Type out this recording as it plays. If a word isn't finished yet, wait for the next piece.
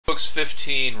QuickBooks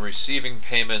 15, Receiving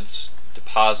Payments,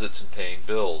 Deposits, and Paying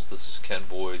Bills. This is Ken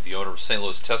Boyd, the owner of St.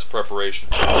 Louis Test Preparation.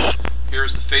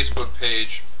 Here's the Facebook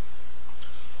page,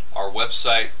 our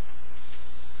website,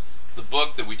 the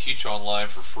book that we teach online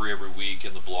for free every week,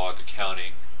 and the blog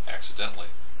Accounting Accidentally.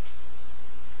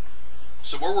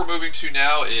 So where we're moving to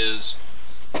now is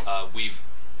we've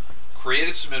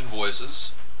created some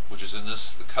invoices, which is in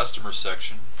the customer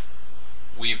section.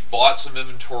 We've bought some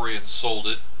inventory and sold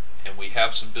it, and we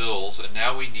have some bills, and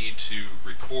now we need to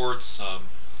record some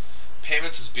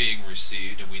payments as being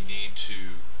received, and we need to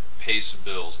pay some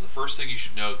bills. And the first thing you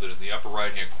should note that in the upper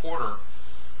right hand corner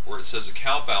where it says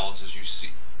account balance, as you see,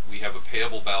 we have a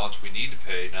payable balance we need to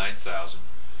pay, $9,000.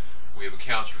 We have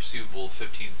accounts receivable of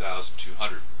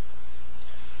 $15,200.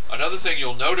 Another thing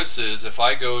you'll notice is if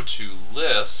I go to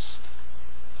List,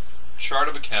 Chart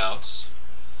of Accounts,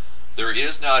 there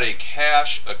is not a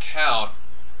cash account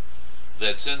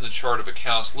that's in the chart of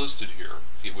accounts listed here.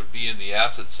 It would be in the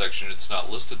assets section. It's not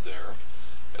listed there.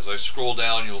 As I scroll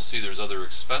down, you'll see there's other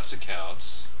expense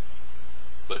accounts,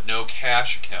 but no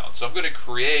cash account. So I'm going to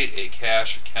create a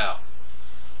cash account.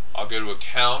 I'll go to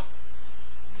Account,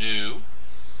 New.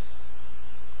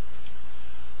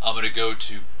 I'm going to go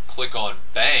to click on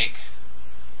Bank,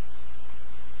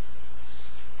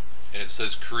 and it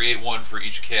says create one for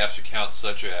each cash account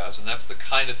such as, and that's the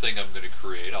kind of thing I'm going to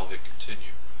create. I'll hit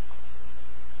continue.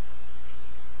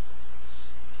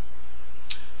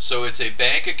 So it's a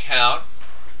bank account,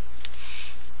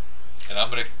 and I'm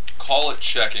going to call it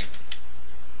checking.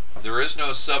 There is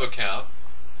no sub account.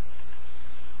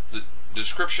 The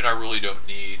description I really don't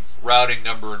need. Routing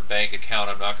number and bank account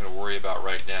I'm not going to worry about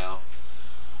right now.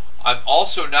 I'm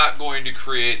also not going to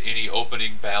create any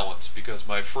opening balance because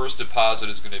my first deposit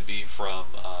is going to be from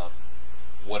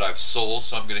what I've sold,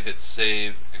 so I'm going to hit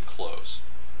save and close.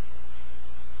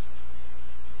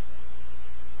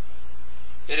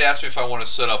 It asks me if I want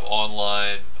to set up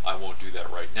online. I won't do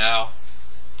that right now.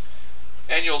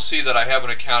 And you'll see that I have an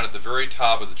account at the very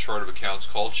top of the chart of accounts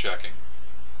called checking.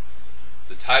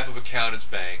 The type of account is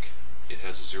bank. It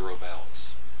has a zero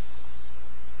balance.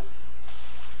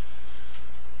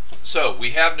 So we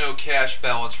have no cash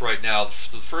balance right now.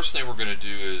 The first thing we're going to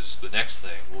do is the next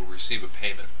thing. We'll receive a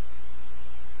payment.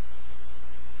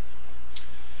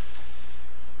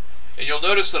 And you'll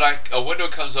notice that a window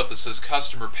comes up that says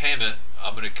Customer Payment.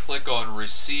 I'm going to click on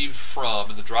Received From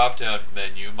in the drop-down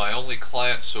menu. My only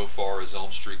client so far is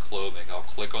Elm Street Clothing. I'll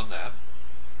click on that.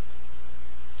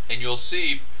 And you'll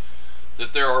see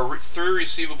that there are 3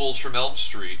 receivables from Elm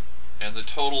Street, and the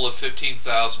total of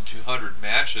 $15,200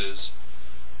 matches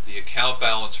the account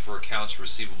balance for accounts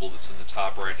receivable that's in the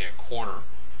top right-hand corner.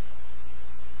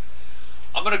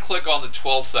 I'm going to click on the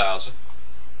 $12,000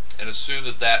 and assume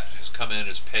that that has come in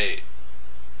as paid.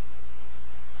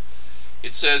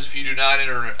 It says if you do not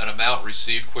enter an amount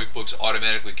received, QuickBooks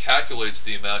automatically calculates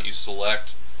the amount you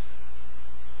select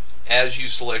as you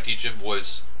select each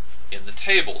invoice in the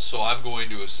table. So I'm going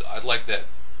to, I'd like that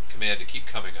command to keep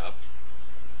coming up.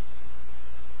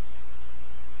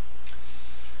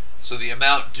 So the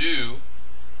amount due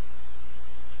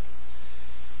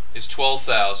is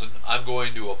 $12,000. I'm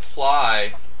going to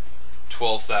apply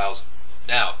 $12,000.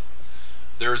 Now,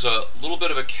 there's a little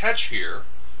bit of a catch here,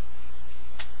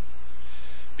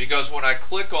 because when I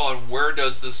click on where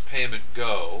does this payment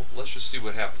go, let's just see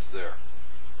what happens there.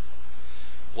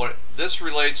 This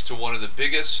relates to one of the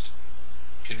biggest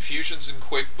confusions in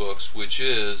QuickBooks, which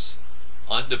is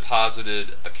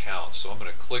undeposited accounts. So I'm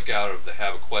going to click out of the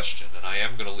Have a Question, and I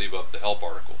am going to leave up the help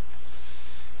article.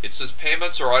 It says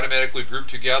payments are automatically grouped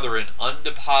together in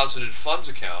undeposited funds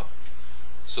account,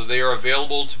 so they are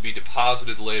available to be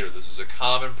deposited later. This is a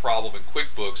common problem in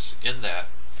QuickBooks in that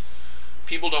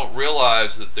people don't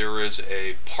realize that there is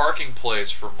a parking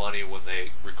place for money when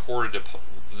they record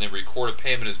a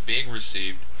payment as being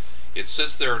received. It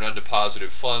sits there in undeposited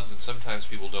funds, and sometimes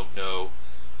people don't know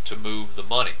to move the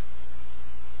money.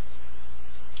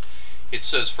 It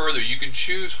says further, you can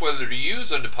choose whether to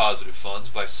use undeposited funds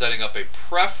by setting up a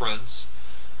preference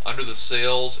under the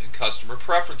Sales and Customer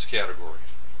Preference category.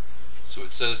 So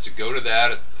it says to go to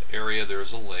that area,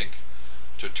 there's a link.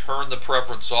 To turn the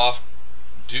preference off,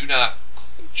 do not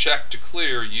check to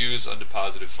clear, use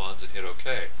undeposited funds, and hit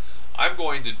OK. I'm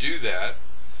going to do that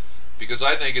because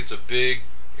I think it's a big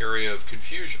area of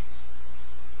confusion.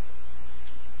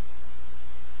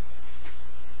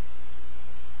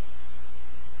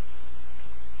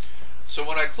 So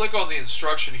when I click on the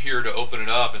instruction here to open it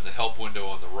up in the help window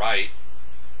on the right,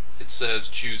 it says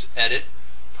choose Edit,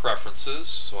 Preferences.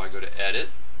 So I go to Edit,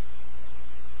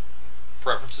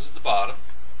 Preferences at the bottom.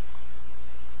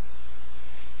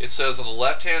 It says on the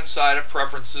left-hand side of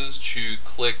Preferences to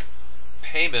click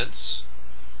Payments.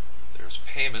 There's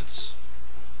Payments.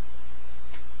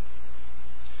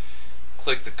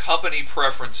 Click the Company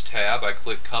Preference tab. I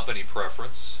click Company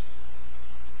Preference.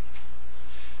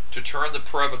 To turn the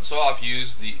preference off,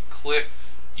 use the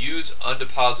Use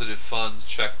Undeposited Funds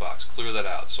checkbox. Clear that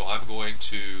out. So I'm going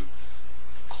to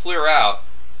clear out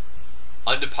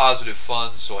undeposited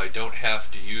funds so I don't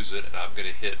have to use it, and I'm going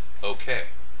to hit OK.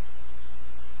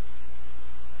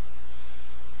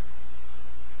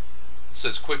 It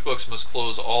says QuickBooks must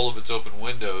close all of its open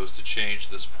windows to change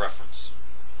this preference.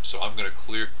 So I'm going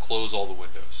to close all the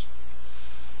windows.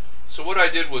 So what I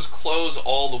did was close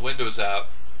all the windows out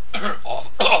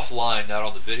offline, not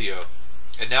on the video.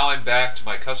 And now I'm back to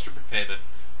my customer payment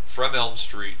from Elm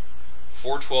Street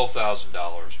for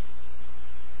 $12,000.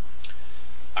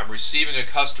 I'm receiving a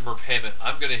customer payment.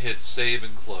 I'm going to hit Save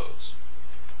and Close.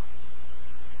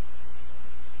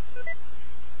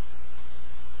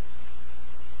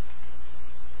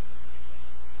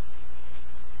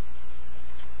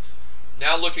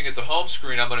 Now looking at the home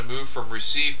screen, I'm going to move from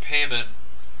Receive Payment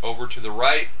over to the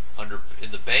right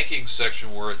in the banking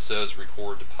section where it says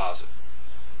Record Deposit.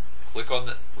 Click on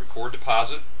the Record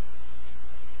Deposit.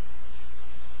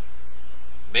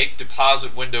 Make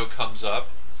Deposit window comes up.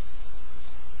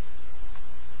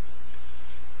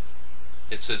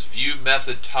 It says View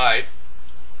Method Type,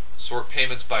 Sort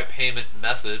Payments by Payment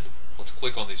Method. Let's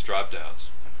click on these drop downs.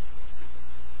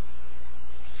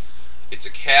 It's a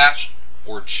cash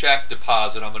or check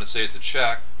deposit. I'm going to say it's a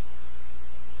check.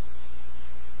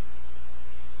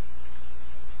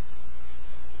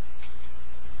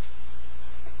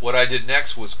 What I did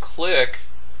next was click.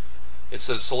 It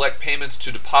says select payments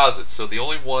to deposit. So the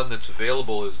only one that's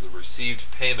available is the received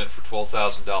payment for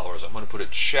 $12,000. I'm going to put a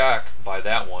check by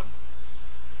that one.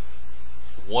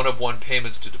 One of one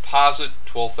payments to deposit,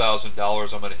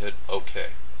 $12,000. I'm going to hit OK.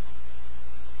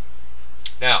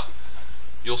 Now,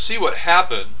 you'll see what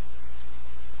happened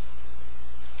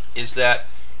is that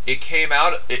it came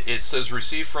out, it says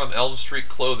received from Elm Street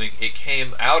Clothing. It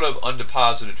came out of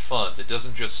undeposited funds. It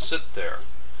doesn't just sit there.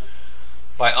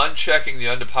 By unchecking the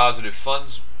undeposited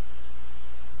funds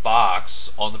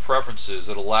box on the preferences,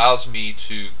 it allows me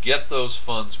to get those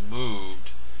funds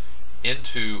moved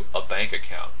into a bank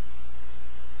account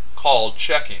called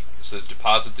checking. It says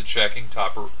deposit to checking,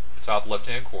 top left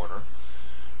hand corner.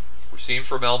 Received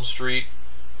from Elm Street.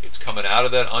 It's coming out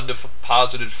of that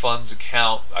undeposited funds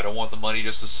account. I don't want the money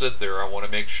just to sit there. I want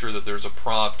to make sure that there's a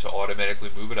prompt to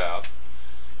automatically move it out.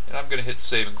 And I'm going to hit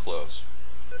Save and Close.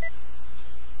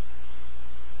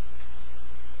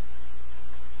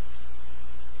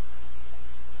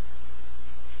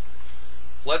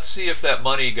 Let's see if that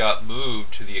money got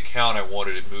moved to the account I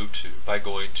wanted it moved to by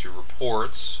going to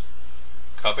Reports,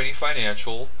 Company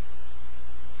Financial,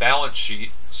 Balance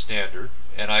Sheet, Standard,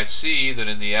 and I see that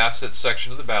in the Assets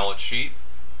section of the balance sheet,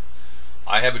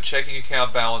 I have a checking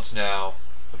account balance now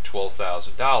of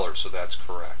 $12,000, so that's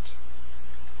correct.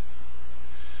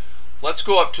 Let's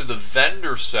go up to the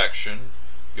Vendor section.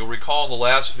 You'll recall in the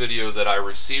last video that I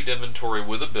received inventory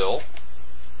with a bill.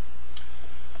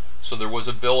 So there was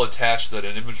a bill attached to that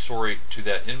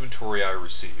inventory I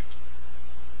received.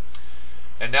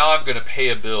 And now I'm going to pay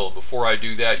a bill. Before I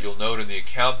do that, you'll note in the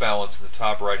account balance in the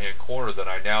top right hand corner that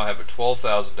I now have a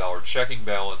 $12,000 checking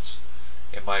balance,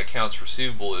 and my accounts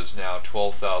receivable is now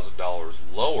 $12,000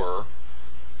 lower.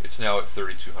 It's now at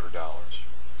 $3,200.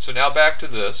 So now back to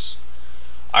this.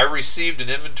 I received an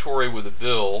inventory with a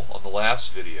bill on the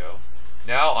last video.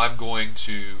 Now I'm going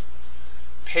to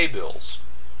pay bills.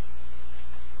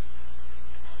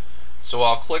 So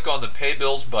I'll click on the Pay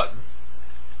Bills button,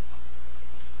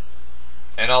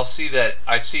 and I'll see that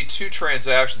I see two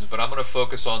transactions, but I'm going to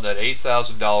focus on that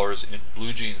 $8,000 in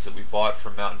blue jeans that we bought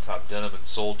from Mountaintop Denim and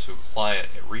sold to a client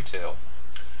at retail.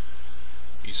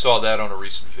 You saw that on a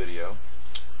recent video.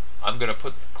 I'm going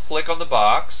to click on the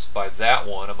box by that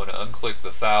one. I'm going to unclick the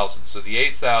 1,000. So the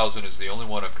 8,000 is the only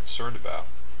one I'm concerned about.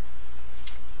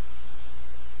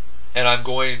 And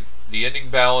the ending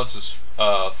balance is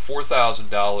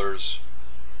 $4,000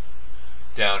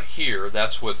 down here.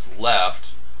 That's what's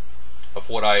left of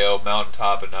what I owe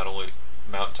Mountaintop, and not only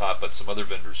Mountaintop but some other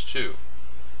vendors too.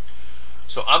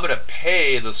 So I'm going to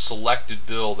pay the selected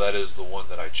bill, that is the one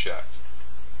that I checked.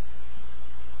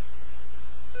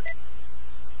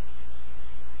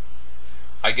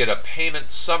 I get a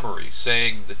payment summary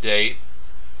saying the date,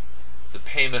 the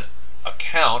payment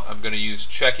account. I'm going to use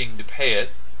checking to pay it,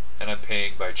 and I'm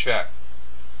paying by check.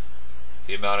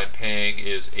 The amount I'm paying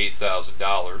is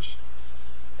 $8,000.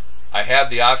 I have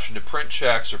the option to print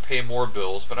checks or pay more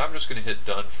bills, but I'm just going to hit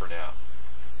Done for now.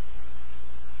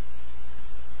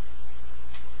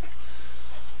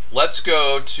 Let's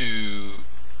go to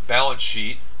balance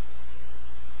sheet,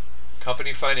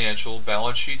 company financial,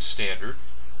 balance sheet standard.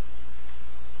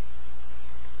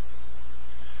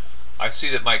 I see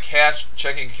that my cash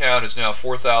checking account is now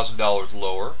 $4,000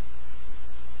 lower.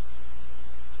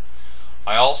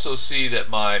 I also see that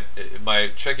my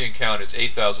checking account is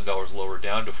 $8,000 lower,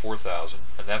 down to $4,000,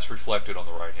 and that's reflected on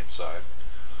the right hand side.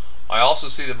 I also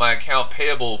see that my account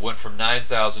payable went from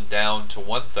 $9,000 down to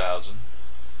 $1,000,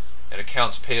 and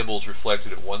accounts payable is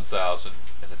reflected at $1,000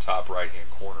 in the top right hand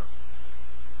corner.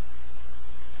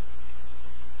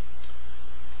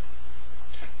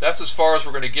 That's as far as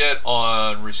we're going to get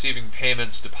on receiving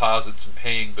payments, deposits, and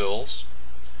paying bills.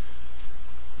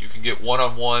 You can get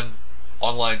one-on-one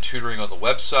online tutoring on the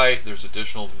website. There's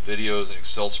additional videos and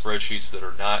Excel spreadsheets that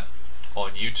are not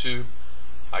on YouTube.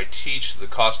 I teach the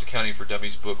Cost Accounting for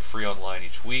Dummies book free online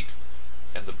each week,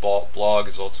 and the blog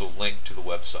is also linked to the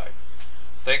website.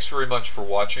 Thanks very much for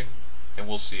watching, and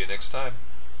we'll see you next time.